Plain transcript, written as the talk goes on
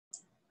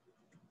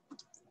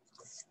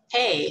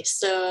Hey,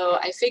 so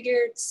I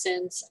figured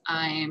since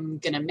I'm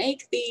gonna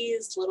make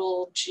these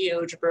little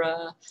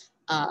GeoGebra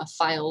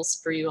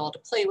files for you all to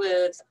play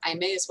with, I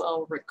may as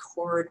well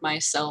record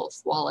myself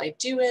while I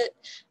do it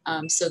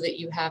so that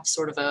you have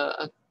sort of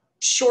a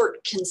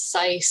short,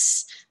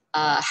 concise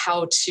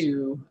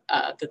how-to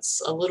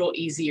that's a little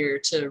easier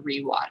to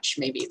rewatch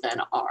maybe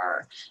than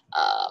our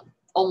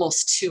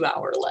almost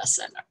 2-hour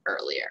lesson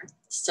earlier.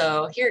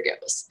 So here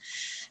goes.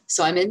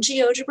 So I'm in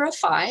GeoGebra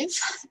 5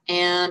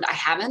 and I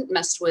haven't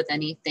messed with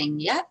anything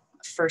yet.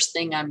 First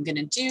thing I'm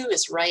gonna do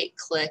is right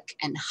click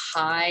and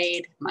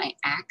hide my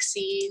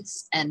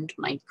axes and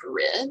my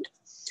grid.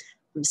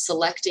 I'm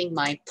selecting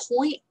my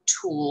point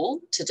tool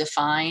to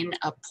define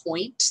a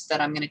point that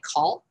I'm gonna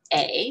call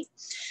A.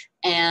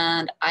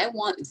 And I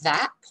want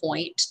that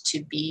point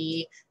to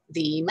be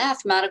the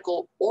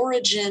mathematical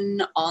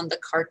origin on the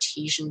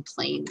Cartesian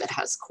plane that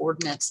has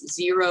coordinates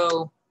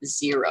 0,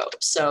 0.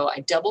 So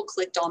I double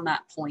clicked on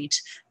that point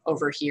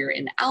over here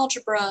in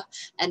algebra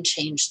and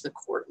changed the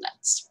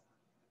coordinates.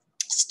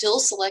 Still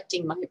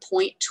selecting my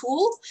point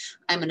tool,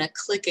 I'm going to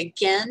click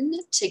again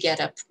to get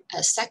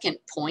a second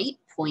point,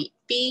 point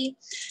B.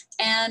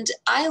 And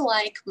I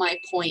like my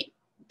point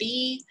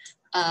B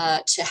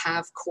to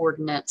have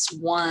coordinates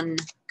 1,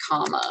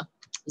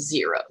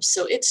 0.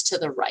 So it's to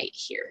the right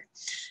here.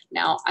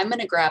 Now I'm going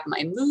to grab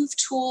my move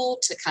tool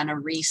to kind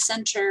of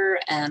recenter,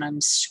 and I'm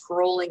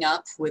scrolling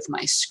up with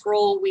my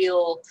scroll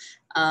wheel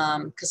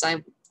because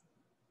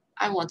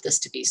I want this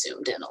to be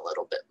zoomed in a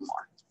little bit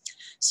more.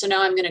 So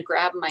now I'm going to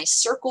grab my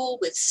circle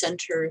with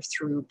center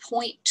through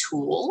point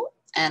tool,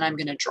 and I'm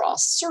going to draw a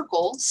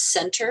circle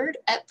centered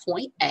at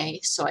point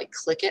A. So I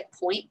click at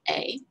point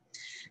A,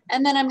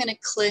 and then I'm going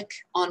to click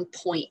on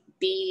point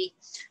B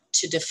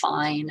to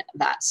define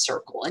that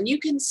circle. And you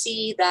can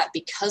see that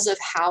because of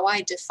how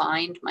I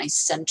defined my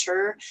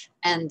center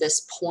and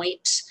this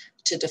point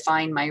to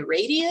define my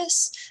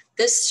radius,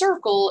 this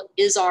circle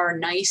is our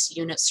nice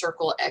unit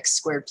circle x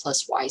squared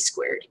plus y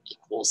squared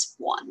equals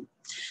 1.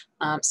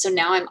 So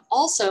now I'm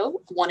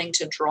also wanting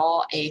to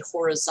draw a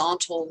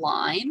horizontal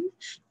line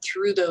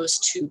through those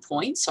 2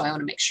 points. So I want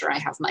to make sure I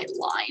have my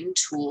line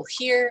tool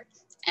here,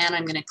 and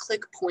I'm going to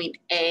click point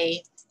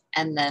A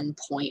and then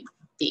point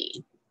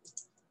B.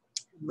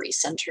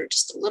 Recenter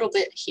just a little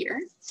bit here.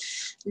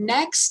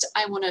 Next,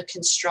 I want to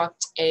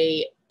construct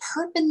a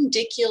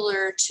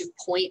perpendicular to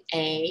point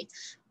A,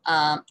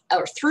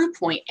 or through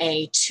point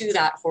A to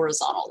that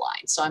horizontal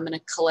line. So I'm going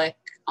to click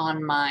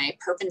on my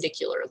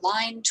perpendicular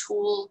line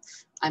tool.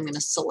 I'm going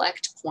to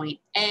select point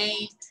A,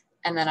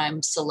 and then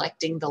I'm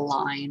selecting the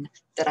line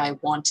that I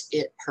want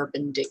it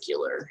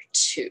perpendicular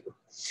to.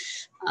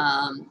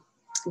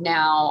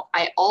 Now,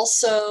 I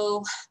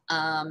also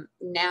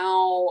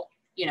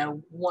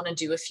want to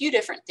do a few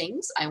different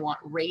things. I want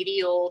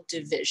radial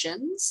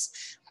divisions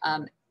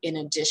in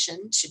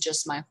addition to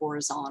just my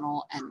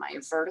horizontal and my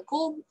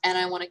vertical, and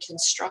I want to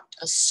construct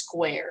a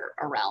square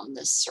around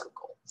this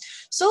circle.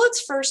 So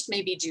let's first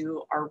maybe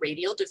do our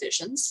radial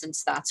divisions,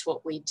 since that's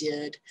what we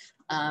did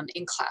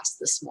in class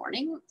this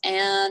morning.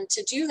 And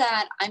to do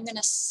that, I'm going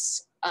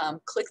to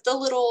click the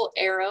little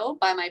arrow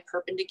by my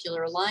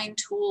perpendicular line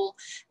tool,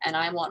 and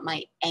I want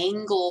my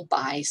angle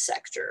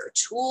bisector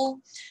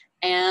tool.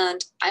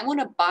 And I want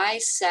to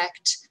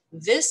bisect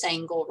this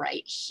angle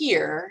right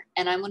here,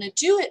 and I'm going to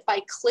do it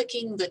by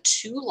clicking the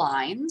 2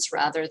 lines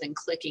rather than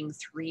clicking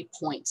 3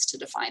 points to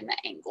define the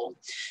angle.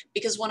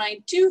 Because when I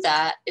do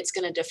that, it's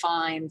going to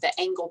define the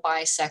angle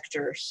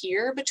bisector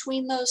here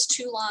between those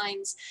 2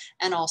 lines,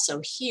 and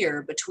also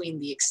here between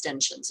the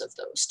extensions of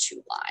those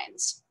 2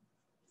 lines.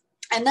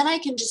 And then I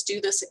can just do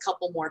this a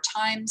couple more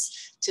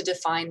times to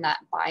define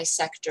that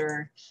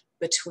bisector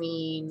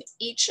between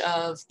each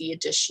of the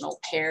additional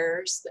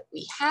pairs that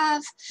we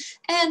have.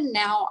 And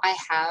now I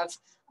have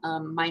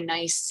my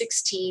nice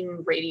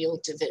 16 radial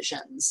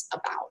divisions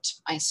about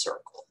my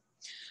circle.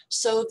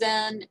 So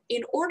then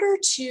in order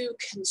to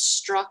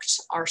construct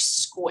our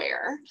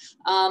square,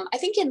 I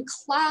think in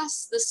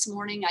class this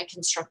morning I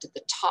constructed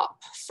the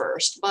top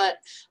first, but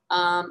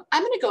I'm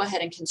going to go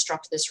ahead and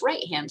construct this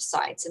right-hand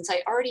side since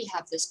I already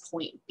have this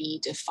point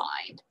B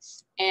defined.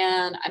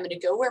 And I'm going to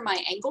go where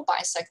my angle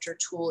bisector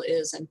tool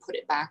is and put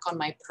it back on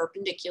my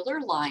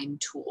perpendicular line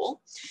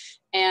tool.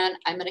 And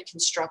I'm going to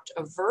construct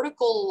a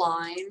vertical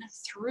line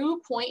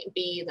through point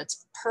B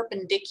that's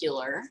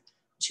perpendicular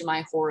to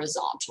my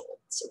horizontal.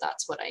 So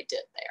that's what I did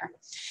there.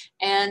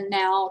 And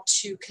now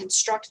to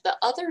construct the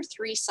other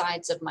 3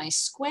 sides of my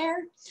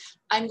square,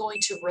 I'm going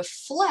to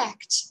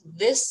reflect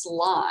this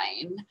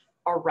line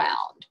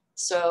around.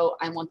 So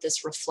I want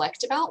this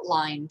reflect about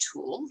line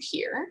tool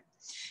here.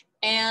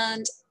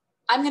 And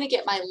I'm going to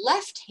get my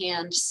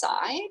left-hand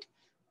side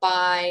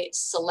by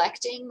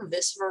selecting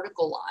this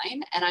vertical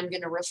line, and I'm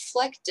going to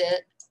reflect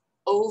it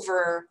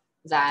over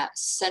that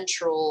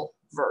central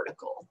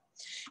vertical.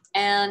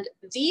 And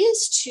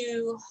these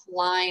 2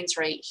 lines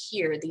right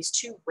here, these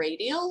 2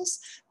 radials,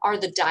 are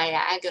the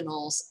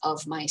diagonals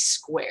of my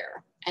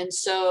square. And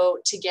so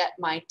to get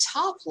my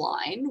top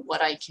line,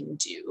 what I can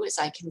do is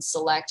I can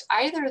select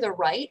either the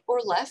right or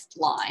left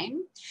line,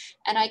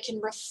 and I can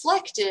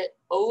reflect it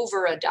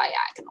over a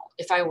diagonal.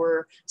 If I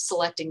were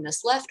selecting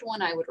this left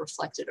one, I would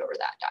reflect it over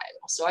that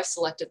diagonal. So I've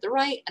selected the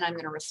right, and I'm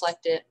going to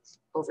reflect it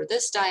over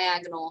this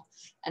diagonal,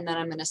 and then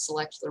I'm going to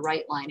select the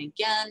right line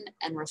again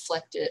and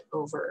reflect it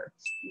over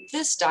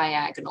this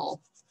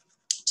diagonal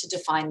to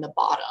define the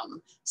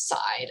bottom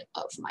side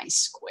of my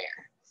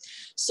square.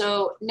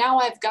 So now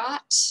I've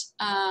got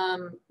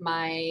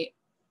my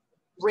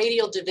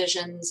radial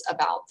divisions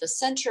about the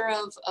center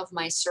of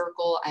my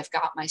circle. I've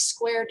got my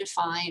square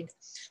defined.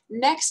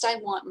 Next, I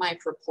want my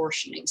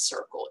proportioning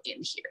circle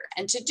in here.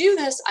 And to do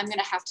this, I'm going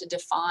to have to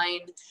define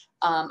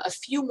a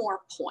few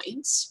more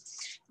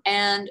points.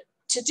 And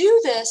to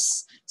do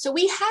this, so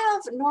we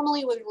have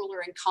normally with ruler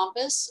and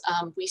compass,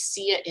 we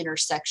see an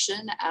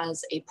intersection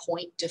as a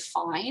point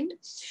defined,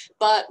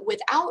 but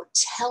without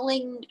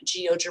telling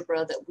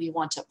GeoGebra that we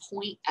want to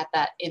point at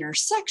that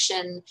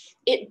intersection,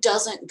 it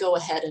doesn't go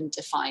ahead and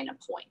define a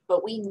point.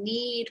 But we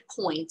need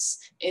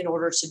points in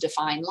order to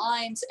define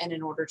lines and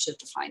in order to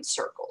define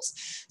circles.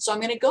 So I'm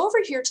going to go over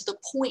here to the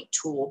point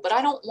tool, but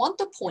I don't want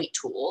the point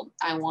tool.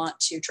 I want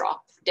to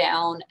drop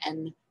down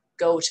and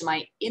go to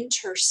my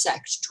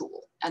intersect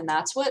tool. And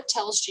that's what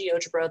tells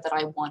GeoGebra that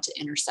I want an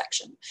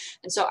intersection.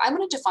 And so I'm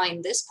going to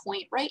define this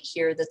point right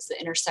here that's the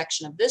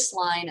intersection of this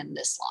line and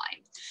this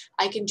line.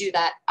 I can do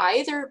that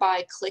either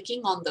by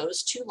clicking on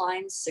those two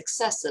lines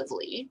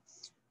successively,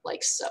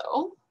 like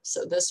so.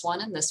 So this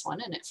one, and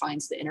it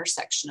finds the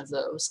intersection of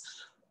those.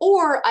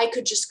 Or I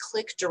could just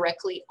click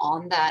directly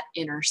on that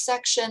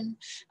intersection.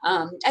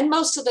 And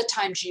most of the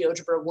time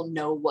GeoGebra will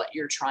know what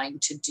you're trying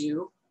to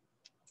do.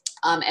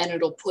 And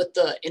it'll put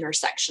the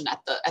intersection at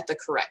the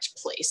correct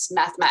place,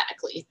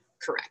 mathematically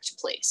correct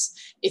place.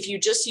 If you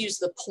just use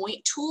the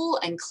point tool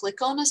and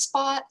click on a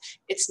spot,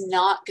 it's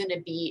not going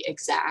to be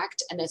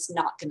exact and it's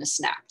not going to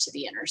snap to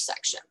the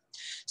intersection.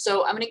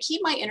 So I'm going to keep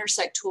my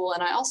intersect tool,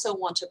 and I also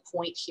want to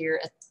point here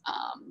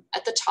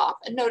at the top.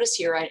 And notice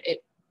here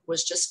it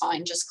was just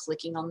fine just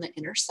clicking on the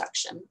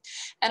intersection.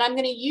 And I'm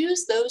going to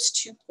use those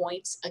 2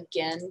 points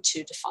again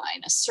to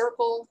define a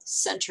circle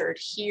centered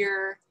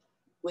here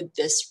with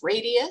this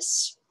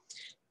radius,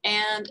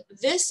 and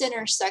this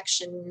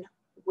intersection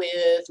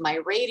with my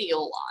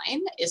radial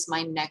line is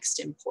my next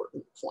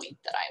important point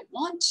that I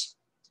want.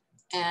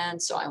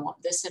 And so I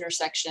want this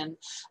intersection.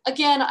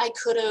 Again, I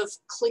could have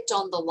clicked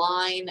on the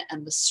line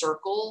and the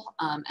circle,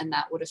 and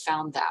that would have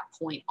found that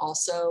point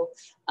also.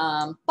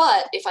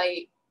 But if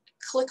I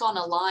click on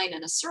a line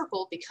and a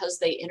circle, because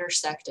they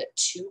intersect at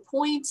 2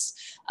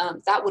 points,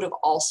 that would have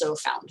also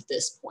found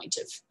this point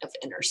of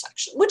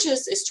intersection, which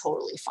is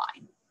totally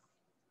fine.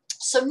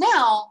 So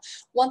now,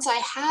 once I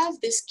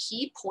have this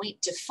key point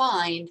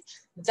defined,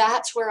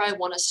 that's where I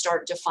want to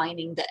start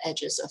defining the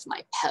edges of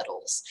my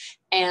petals.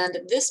 And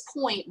this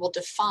point will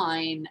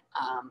define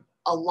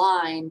a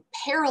line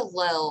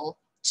parallel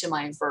to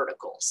my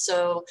vertical.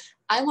 So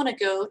I want to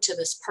go to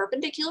this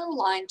perpendicular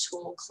line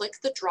tool, click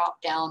the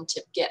drop down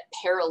to get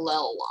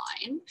parallel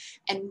line.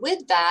 And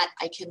with that,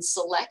 I can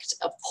select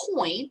a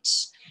point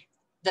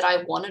that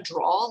I want to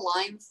draw a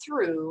line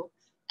through,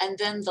 and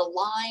then the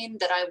line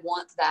that I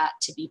want that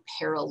to be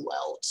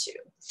parallel to.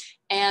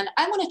 And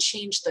I want to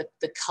change the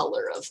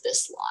color of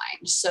this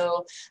line.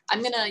 So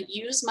I'm going to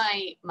use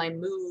my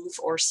move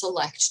or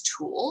select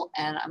tool,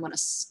 and I'm going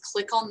to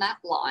click on that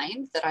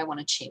line that I want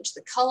to change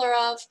the color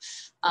of.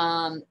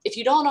 If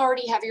you don't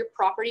already have your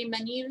property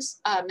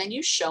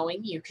menu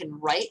showing, you can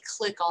right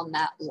click on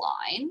that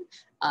line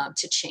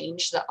to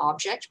change the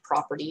object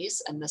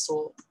properties, and this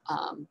will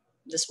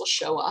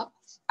show up.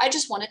 I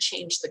just want to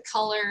change the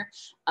color.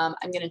 I'm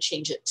going to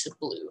change it to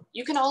blue.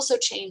 You can also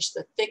change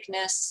the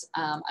thickness.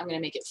 I'm going to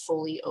make it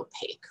fully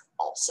opaque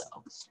also.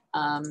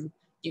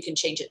 You can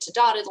change it to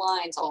dotted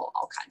lines,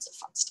 all kinds of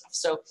fun stuff.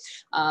 So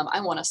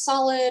I want a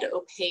solid,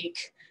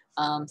 opaque,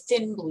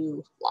 thin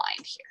blue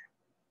line here.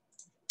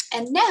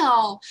 And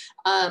now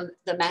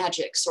the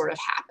magic sort of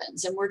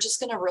happens, and we're just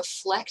going to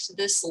reflect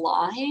this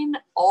line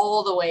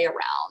all the way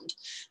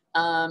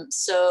around.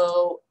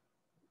 So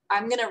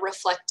I'm going to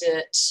reflect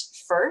it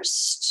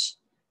first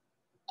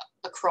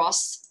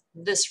across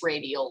this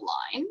radial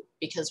line,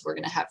 because we're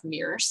going to have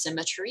mirror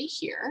symmetry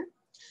here.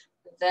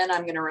 Then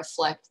I'm going to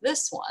reflect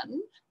this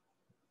one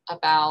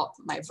about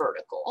my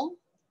vertical.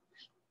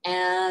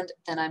 And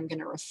then I'm going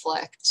to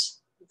reflect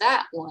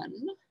that one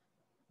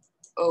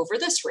over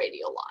this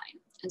radial line.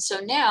 And so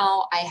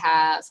now I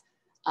have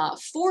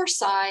 4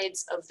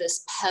 sides of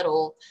this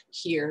petal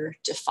here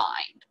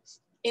defined.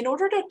 In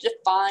order to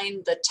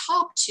define the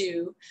top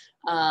 2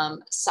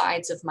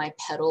 sides of my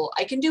petal,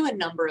 I can do a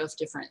number of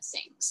different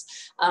things.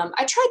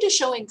 I tried to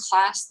show in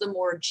class the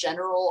more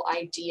general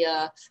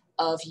idea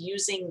of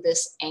using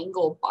this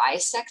angle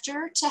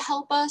bisector to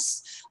help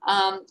us.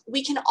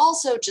 We can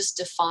also just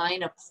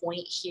define a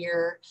point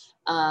here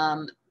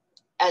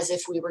as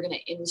if we were going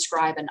to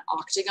inscribe an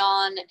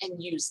octagon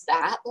and use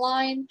that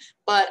line.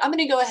 But I'm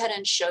going to go ahead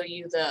and show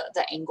you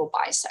the angle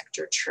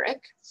bisector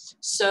trick.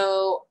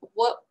 So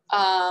what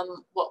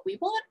what we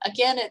want,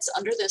 again, it's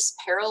under this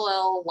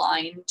parallel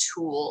line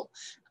tool.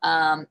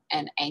 An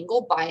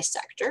angle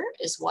bisector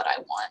is what I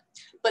want.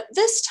 But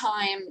this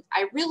time,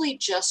 I really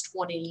just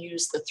want to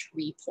use the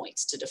 3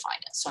 points to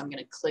define it. So I'm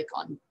going to click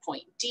on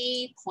point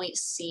D, point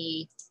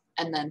C,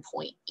 and then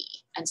point E.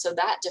 And so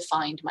that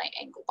defined my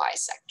angle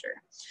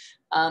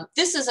bisector.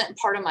 This isn't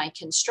part of my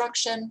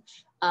construction.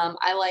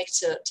 I like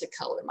to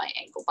color my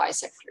angle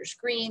bisectors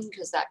green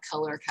because that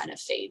color kind of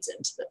fades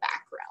into the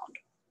background.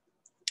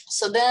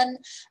 So then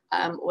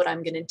what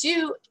I'm going to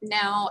do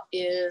now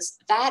is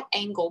that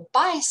angle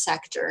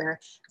bisector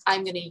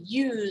I'm going to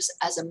use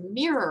as a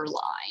mirror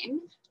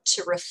line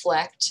to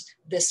reflect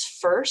this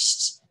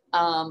first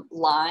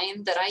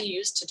line that I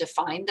used to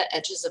define the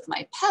edges of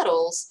my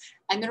petals.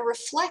 I'm going to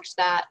reflect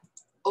that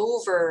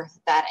over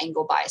that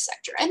angle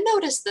bisector. And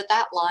notice that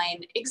that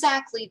line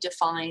exactly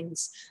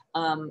defines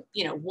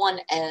one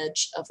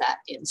edge of that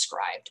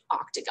inscribed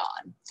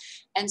octagon.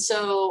 And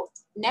so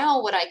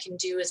now what I can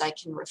do is I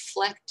can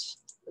reflect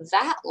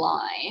that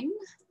line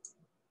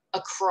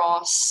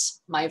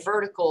across my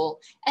vertical,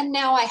 and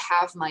now I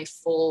have my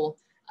full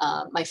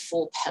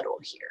petal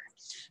here.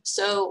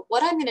 So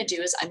what I'm going to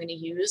do is I'm going to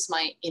use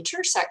my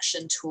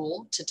intersection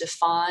tool to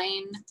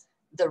define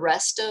the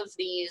rest of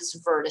these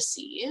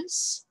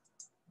vertices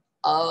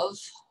of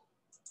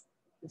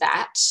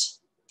that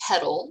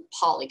petal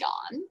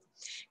polygon.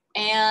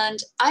 And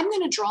I'm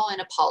going to draw in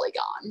a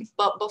polygon,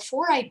 but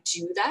before I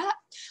do that,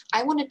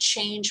 I want to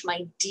change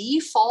my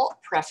default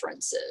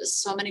preferences.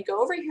 So I'm going to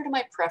go over here to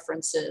my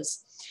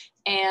preferences,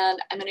 and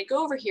I'm going to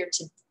go over here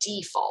to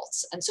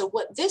defaults. And so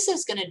what this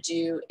is going to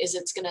do is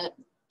it's going to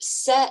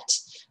set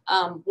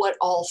what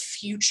all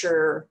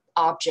future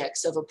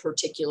objects of a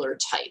particular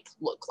type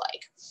look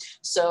like.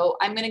 So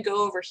I'm going to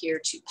go over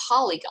here to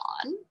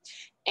polygon,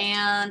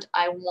 and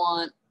I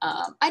want,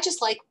 I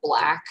just like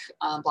black.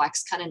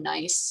 Black's kind of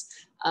nice.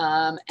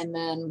 And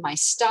then my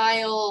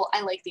style,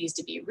 I like these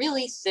to be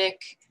really thick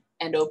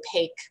and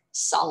opaque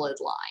solid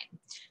line.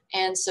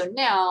 And so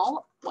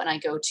now when I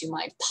go to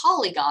my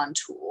polygon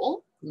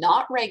tool,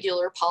 not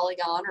regular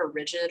polygon or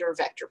rigid or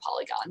vector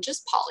polygon,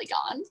 just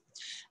polygon,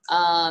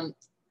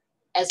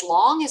 as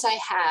long as I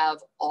have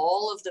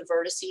all of the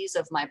vertices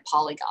of my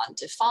polygon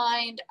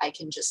defined, I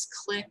can just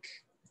click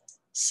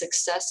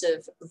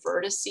successive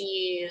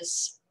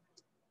vertices,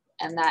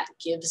 and that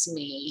gives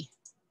me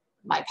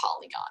my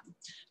polygon.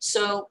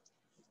 So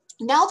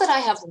now that I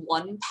have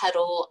one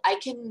petal, I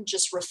can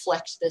just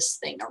reflect this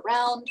thing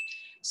around.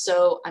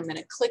 So I'm going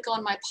to click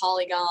on my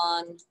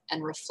polygon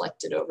and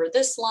reflect it over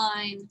this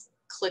line,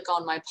 click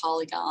on my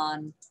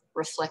polygon,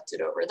 reflect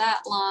it over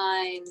that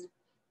line,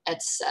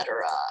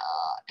 etc.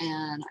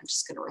 And I'm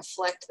just going to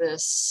reflect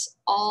this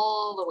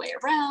all the way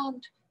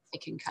around. I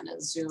can kind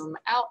of zoom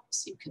out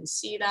so you can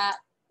see that.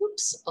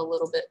 Oops, a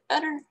little bit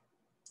better.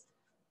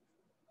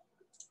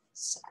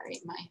 Sorry,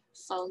 my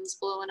phone's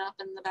blowing up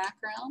in the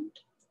background.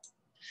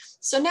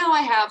 So now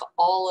I have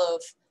all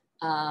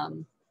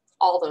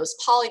those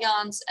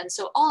polygons, and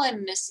so all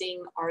I'm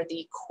missing are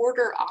the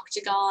quarter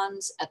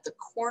octagons at the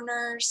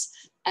corners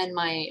and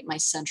my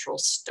central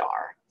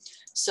star.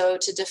 So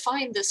to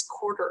define this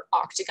quarter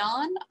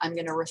octagon, I'm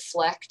going to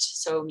reflect,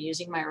 so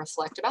using my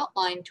reflect about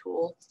line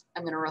tool,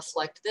 I'm going to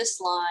reflect this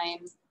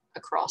line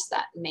across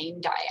that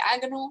main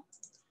diagonal.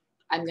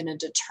 I'm going to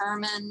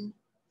determine,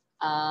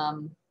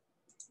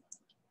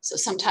 so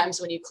sometimes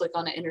when you click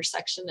on an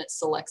intersection, it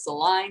selects a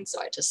line.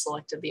 So I just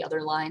selected the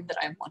other line that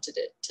I wanted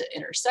it to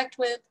intersect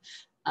with.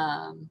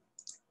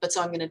 But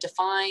so I'm going to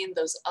define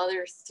those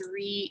other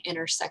 3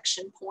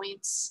 intersection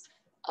points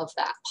of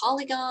that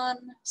polygon,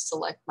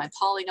 select my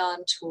polygon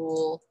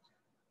tool,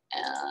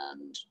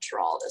 and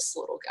draw this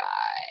little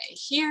guy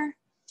here.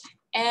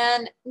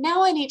 And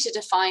now I need to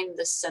define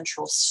the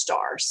central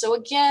star. So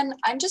again,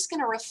 I'm just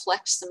going to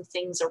reflect some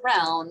things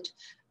around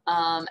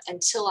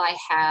until I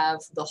have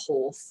the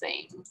whole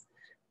thing.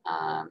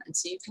 And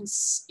so you can,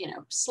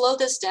 slow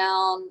this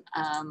down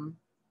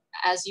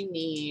as you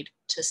need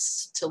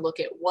to look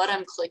at what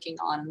I'm clicking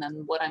on and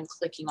then what I'm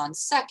clicking on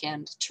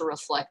second to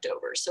reflect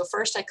over. So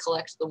first I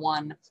click the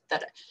one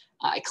that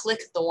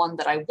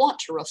I want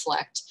to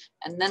reflect,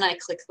 and then I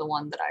click the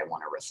one that I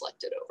want to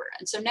reflect it over.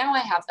 And so now I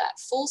have that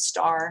full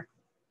star.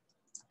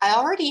 I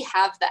already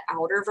have the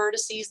outer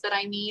vertices that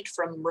I need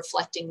from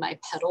reflecting my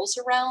petals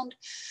around,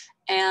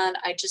 and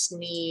I just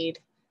need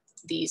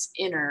these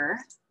inner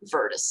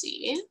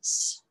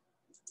vertices.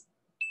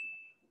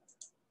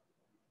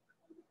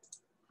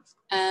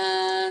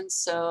 And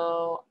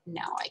so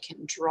now I can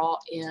draw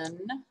in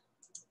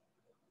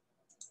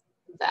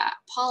that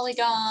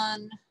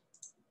polygon.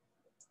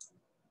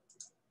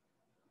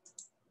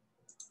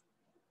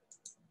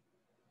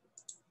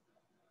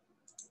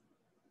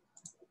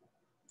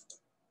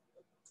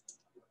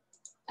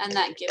 And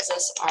that gives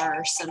us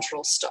our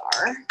central star.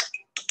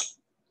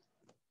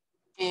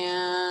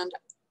 And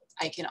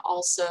I can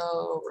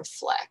also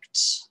reflect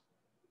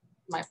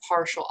my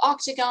partial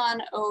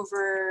octagon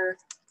over.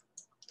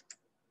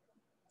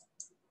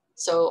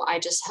 So I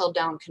just held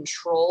down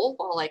Control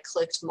while I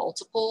clicked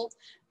multiple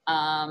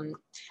And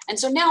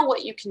so now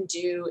what you can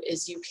do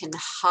is you can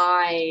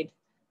hide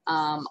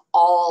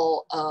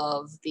all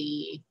of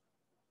the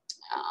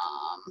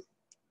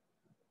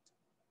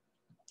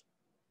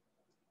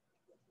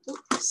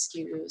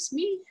excuse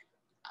me,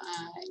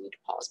 I need to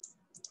pause.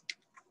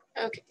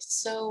 Okay,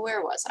 so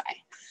where was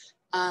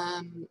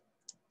I?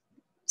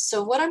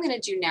 So what I'm going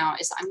to do now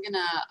is I'm going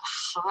to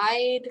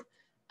hide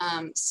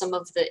some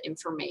of the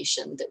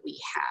information that we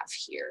have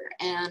here.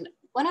 And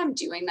when I'm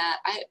doing that,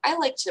 I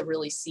like to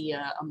really see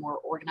a more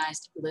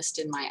organized list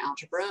in my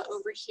algebra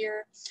over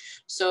here.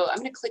 So I'm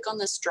going to click on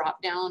this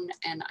drop down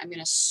and I'm going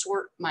to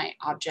sort my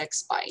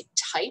objects by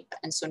type.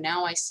 And so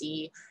now I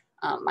see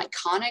my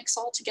conics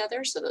all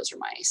together. So those are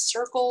my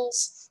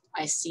circles.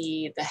 I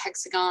see the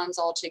hexagons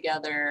all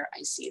together.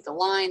 I see the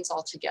lines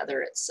all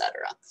together, etc.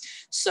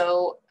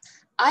 So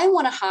I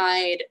want to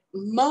hide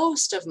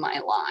most of my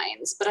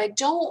lines, but I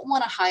don't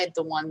want to hide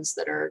the ones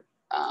that are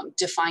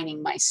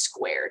defining my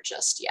square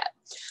just yet.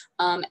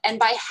 And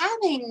by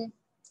having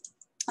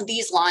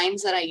these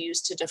lines that I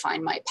use to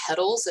define my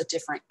petals a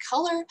different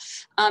color,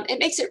 it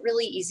makes it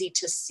really easy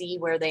to see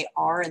where they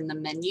are in the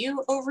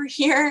menu over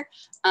here,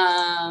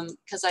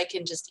 because I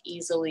can just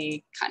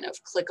easily kind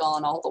of click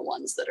on all the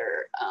ones that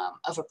are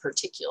of a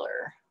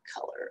particular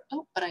color.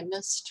 Oh, but I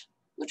missed,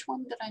 which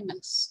one did I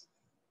miss?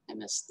 I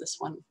missed this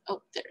one.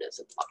 Oh, there it is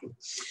at the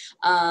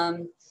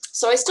bottom.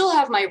 So I still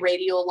have my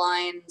radial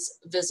lines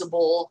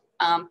visible.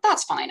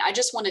 That's fine. I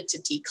just wanted to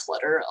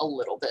declutter a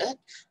little bit.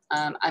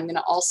 I'm going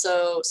to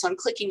also, so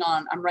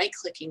I'm right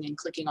clicking and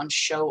clicking on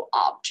show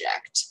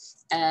object.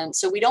 And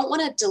so we don't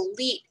want to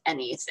delete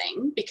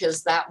anything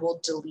because that will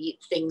delete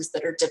things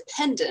that are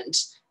dependent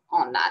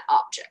on that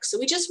object. So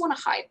we just want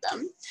to hide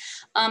them.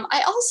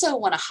 I also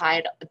want to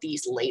hide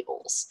these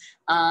labels.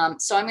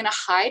 So I'm going to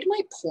hide my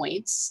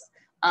points.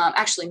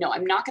 Actually, no,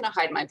 I'm not going to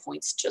hide my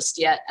points just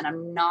yet. And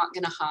I'm not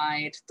going to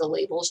hide the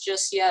labels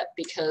just yet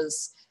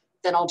because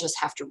then I'll just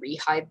have to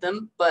re-hide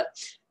them. But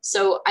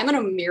so I'm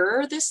going to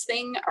mirror this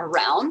thing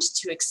around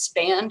to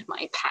expand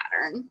my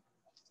pattern.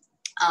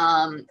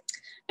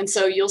 And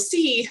so you'll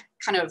see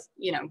kind of,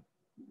 you know,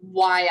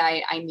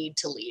 why I need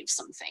to leave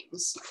some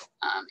things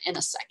in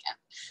a second.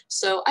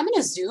 So I'm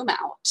going to zoom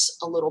out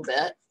a little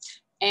bit.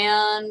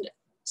 And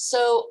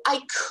so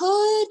I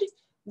could,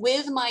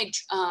 with my,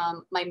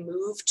 my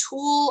move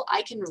tool,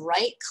 I can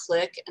right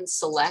click and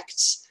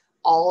select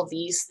all of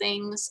these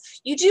things.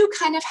 You do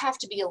kind of have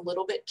to be a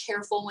little bit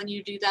careful when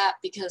you do that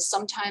because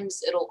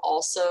sometimes it'll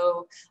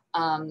also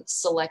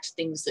select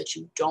things that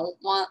you don't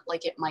want,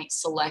 like it might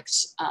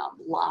select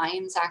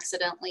lines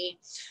accidentally.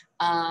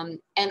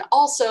 And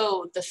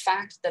also the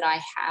fact that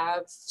I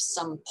have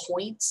some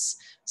points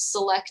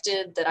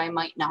selected that I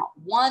might not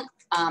want,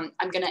 I'm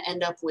going to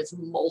end up with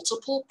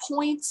multiple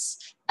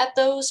points at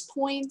those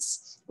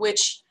points,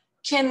 which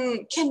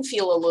can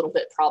feel a little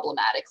bit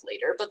problematic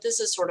later, but this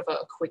is sort of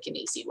a quick and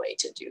easy way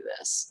to do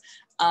this.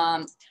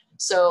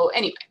 So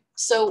anyway,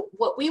 so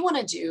what we want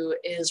to do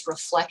is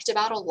reflect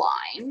about a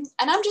line,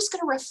 and I'm just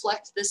going to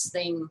reflect this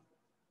thing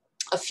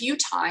a few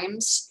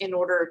times in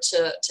order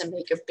to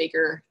make a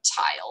bigger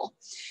tile.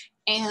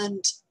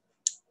 And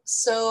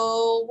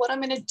so what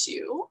I'm going to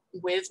do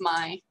with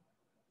my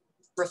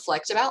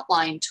reflect about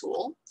line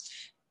tool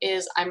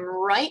is I'm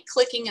right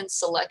clicking and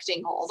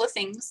selecting all the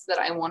things that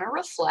I want to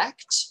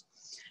reflect.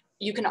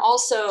 You can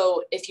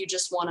also, if you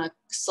just want to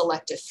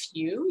select a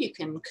few, you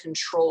can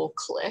control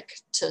click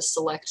to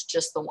select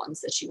just the ones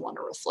that you want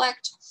to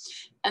reflect.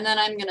 And then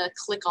I'm going to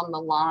click on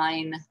the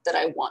line that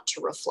I want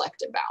to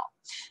reflect about.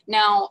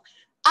 Now,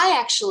 I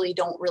actually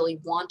don't really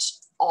want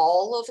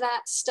all of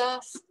that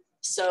stuff.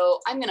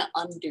 So I'm going to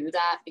undo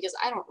that because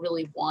I don't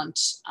really want,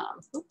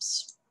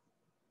 oops.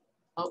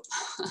 Oh,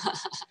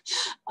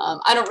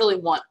 I don't really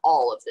want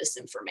all of this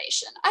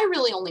information. I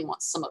really only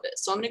want some of it.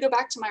 So I'm going to go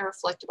back to my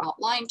reflect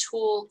about line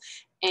tool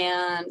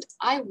and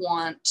I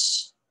want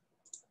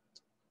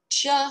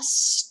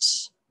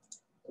just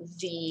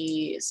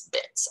these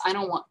bits. I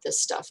don't want this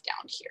stuff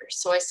down here.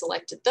 So I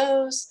selected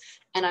those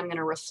and I'm going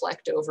to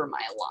reflect over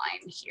my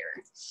line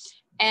here.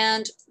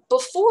 And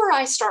before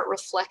I start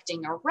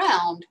reflecting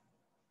around,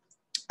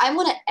 I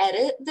want to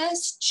edit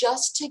this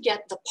just to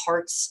get the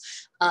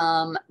parts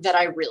that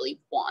I really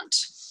want.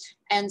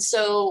 And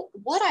so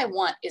what I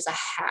want is a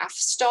half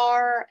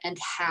star and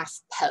half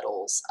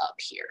petals up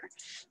here.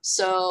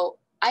 So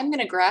I'm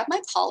going to grab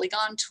my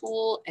polygon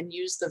tool and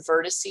use the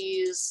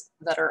vertices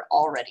that are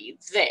already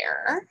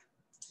there.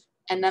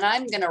 And then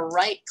I'm going to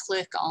right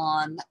click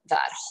on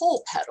that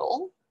whole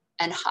petal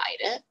and hide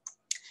it.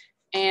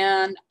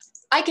 And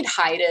I could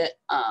hide it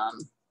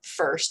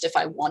first if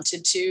I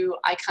wanted to.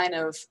 I kind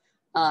of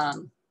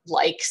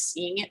like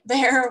seeing it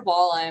there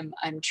while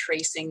I'm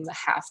tracing the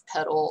half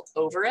petal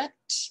over it.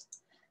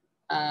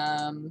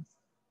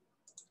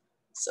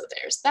 So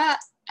there's that.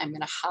 I'm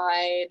going to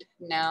hide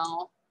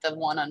now the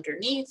one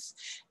underneath,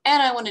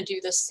 and I want to do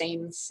the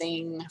same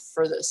thing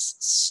for this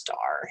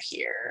star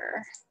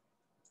here.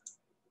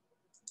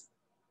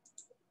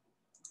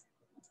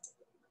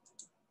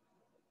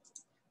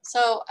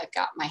 So I've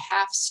got my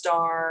half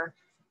star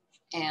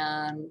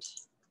and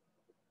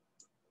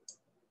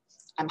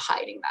I'm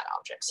hiding that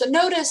object. So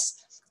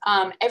notice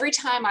every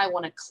time I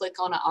want to click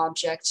on an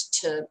object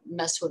to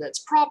mess with its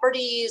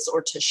properties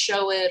or to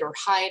show it or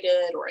hide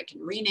it, or I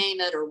can rename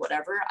it or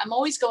whatever, I'm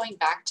always going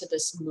back to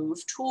this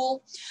move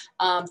tool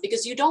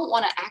because you don't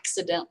want to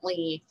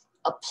accidentally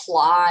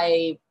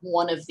apply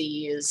one of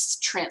these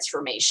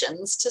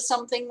transformations to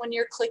something when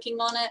you're clicking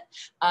on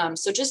it.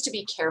 So just to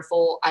be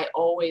careful, I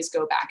always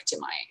go back to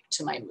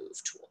my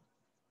move tool.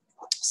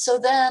 So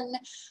then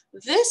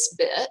this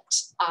bit,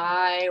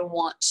 I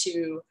want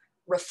to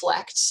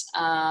reflect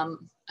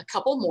a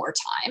couple more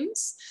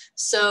times.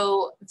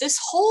 So this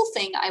whole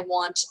thing I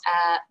want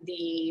at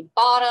the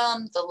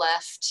bottom, the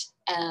left,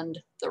 and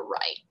the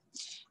right.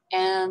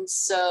 And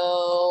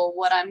so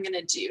what I'm going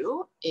to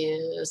do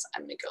is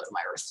I'm going to go to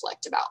my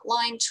Reflect About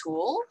Line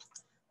tool.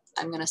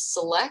 I'm going to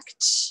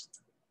select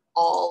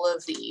all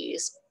of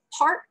these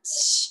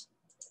parts.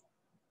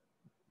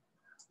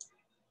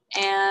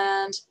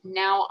 And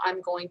now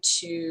I'm going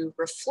to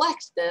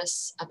reflect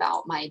this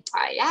about my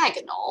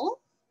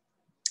diagonal.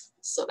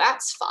 So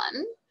that's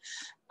fun.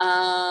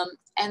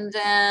 And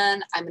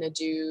then I'm going to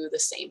do the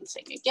same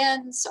thing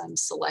again. So I'm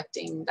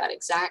selecting that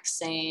exact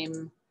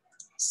same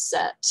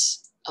set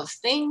of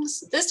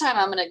things. This time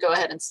I'm going to go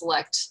ahead and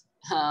select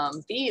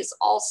these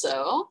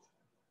also.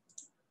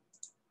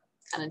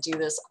 Kind of do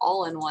this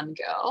all in one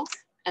go.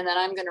 And then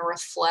I'm going to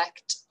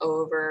reflect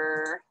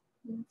over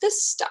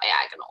this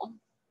diagonal.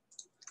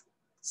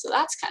 So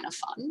that's kind of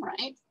fun,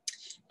 right?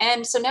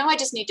 And so now I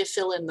just need to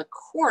fill in the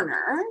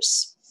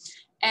corners.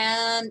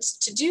 And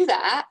to do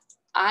that,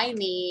 I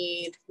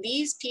need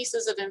these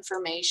pieces of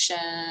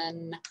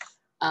information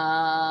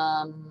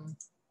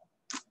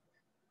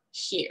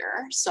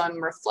here. So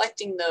I'm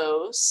reflecting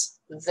those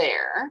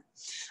there.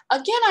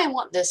 Again, I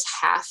want this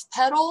half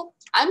petal.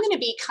 I'm going to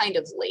be kind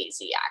of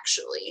lazy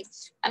actually.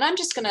 And I'm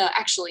just going to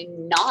actually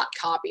not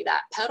copy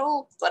that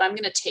petal, but I'm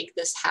going to take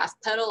this half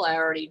petal I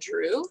already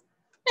drew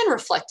and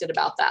reflect it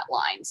about that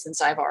line since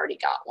I've already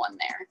got one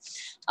there.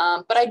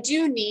 But I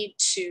do need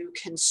to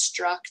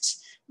construct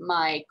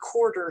my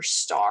quarter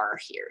star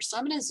here. So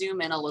I'm going to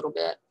zoom in a little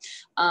bit.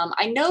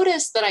 I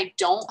noticed that I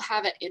don't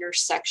have an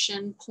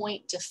intersection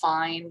point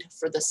defined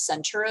for the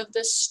center of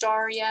this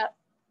star yet.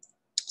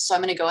 So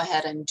I'm going to go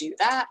ahead and do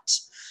that.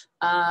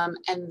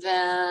 And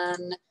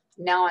then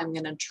now I'm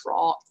going to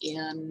draw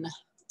in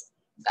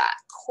that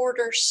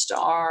quarter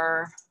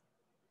star.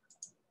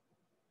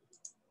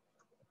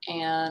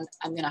 And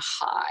I'm going to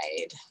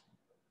hide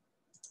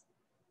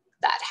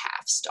that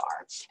half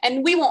star.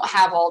 And we won't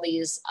have all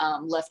these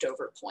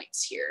leftover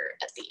points here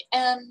at the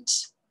end.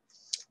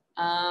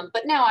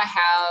 But now I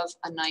have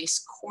a nice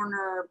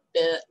corner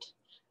bit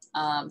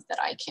that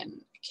I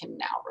can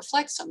now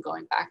reflect. So I'm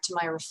going back to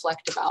my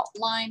Reflect About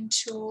Line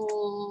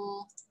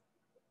tool.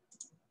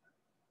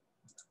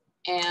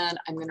 And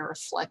I'm going to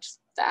reflect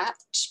that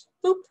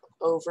boop,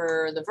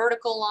 over the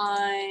vertical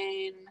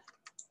line.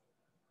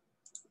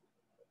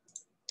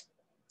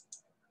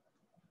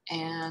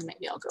 And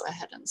maybe I'll go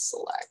ahead and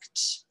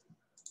select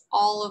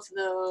all of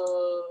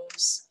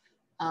those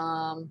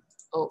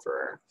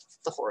over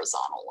the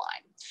horizontal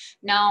line.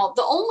 Now,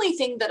 the only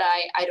thing that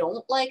I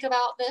don't like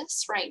about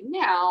this right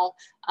now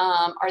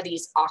are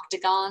these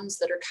octagons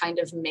that are kind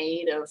of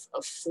made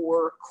of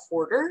 4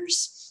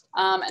 quarters.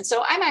 And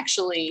so I'm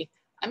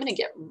going to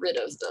get rid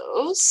of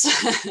those.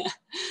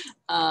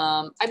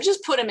 I've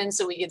just put them in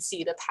so we can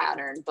see the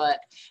pattern, but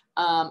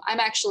I'm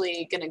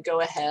actually going to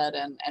go ahead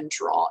and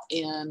draw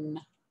in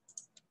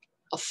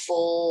a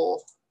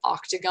full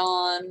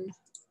octagon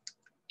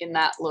in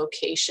that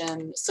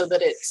location so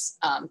that it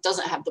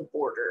doesn't have the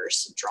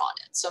borders drawn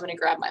in. So I'm going to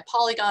grab my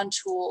polygon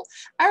tool.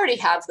 I already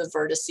have the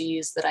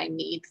vertices that I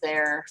need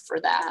there for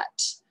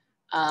that.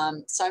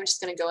 So I'm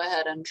just going to go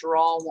ahead and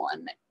draw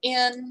one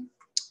in.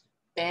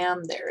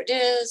 Bam, there it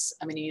is.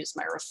 I'm going to use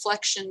my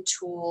reflection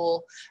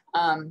tool.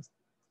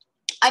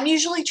 I'm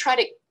usually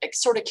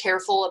sort of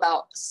careful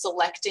about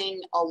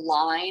selecting a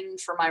line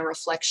for my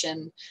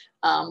reflection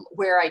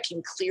where I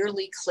can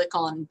clearly click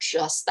on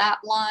just that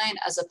line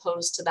as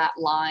opposed to that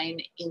line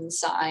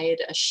inside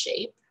a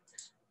shape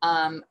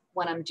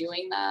when I'm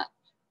doing that.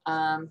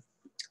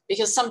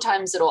 Because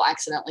sometimes it'll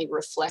accidentally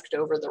reflect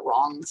over the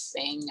wrong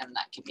thing and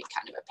that can be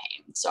kind of a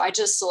pain. So I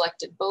just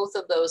selected both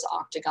of those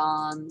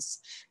octagons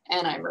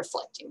and I'm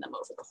reflecting them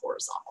over the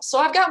horizontal. So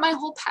I've got my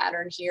whole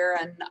pattern here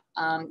and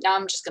now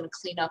I'm just going to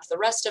clean up the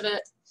rest of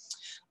it.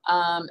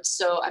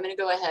 So I'm going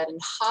to go ahead and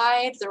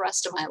hide the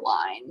rest of my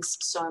lines.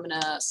 So I'm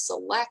going to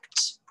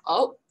select,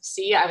 oh,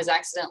 see, I was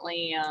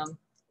accidentally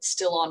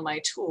still on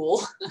my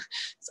tool.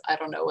 So I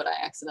don't know what I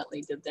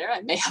accidentally did there.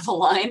 I may have a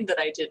line that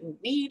I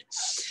didn't need.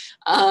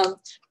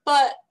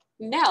 But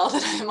now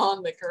that I'm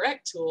on the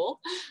correct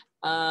tool,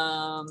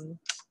 I'm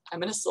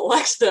going to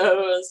select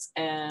those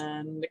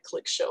and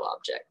click Show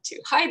Object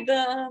to hide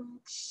them.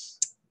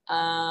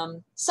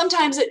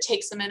 Sometimes it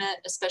takes a minute,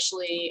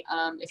 especially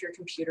if your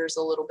computer's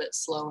a little bit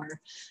slower.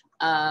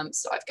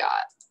 So I've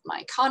got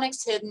my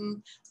conics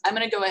hidden. I'm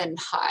gonna go ahead and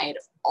hide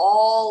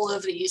all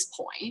of these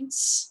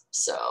points.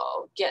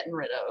 So getting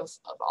rid of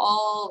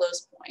all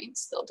those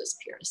points. They'll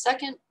disappear in a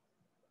second.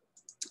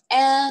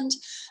 And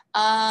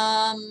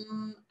I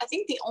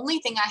think the only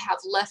thing I have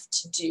left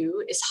to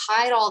do is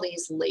hide all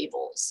these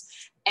labels.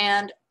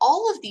 And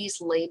all of these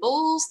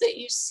labels that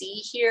you see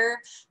here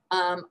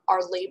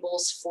are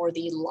labels for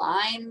the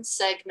line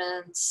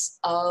segments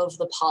of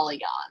the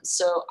polygon.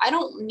 So I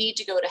don't need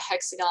to go to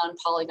hexagon,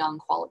 polygon,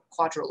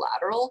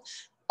 quadrilateral.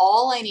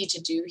 All I need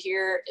to do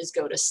here is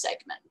go to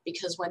segment,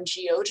 because when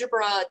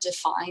GeoGebra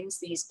defines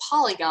these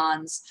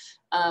polygons,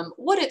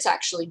 what it's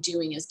actually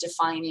doing is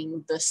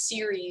defining the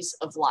series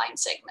of line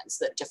segments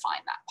that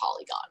define that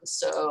polygon.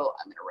 So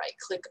I'm going to right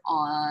click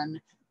on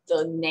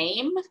the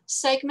name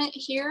segment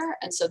here,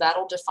 and so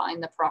that'll define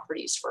the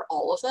properties for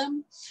all of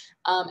them.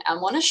 I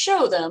want to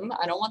show them.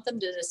 I don't want them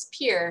to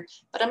disappear,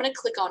 but I'm going to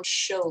click on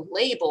show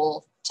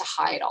label to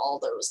hide all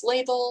those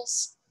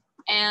labels.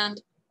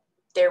 And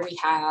there we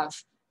have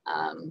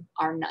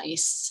our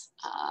nice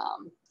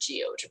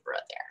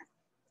GeoGebra there.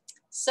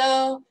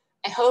 So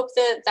I hope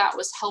that that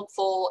was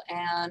helpful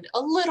and a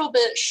little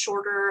bit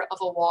shorter of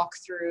a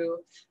walkthrough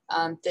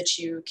that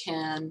you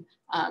can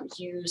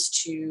use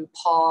to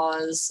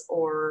pause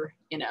or,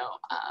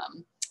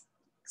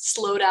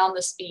 slow down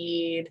the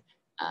speed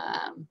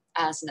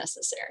as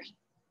necessary.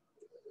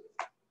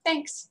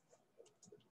 Thanks.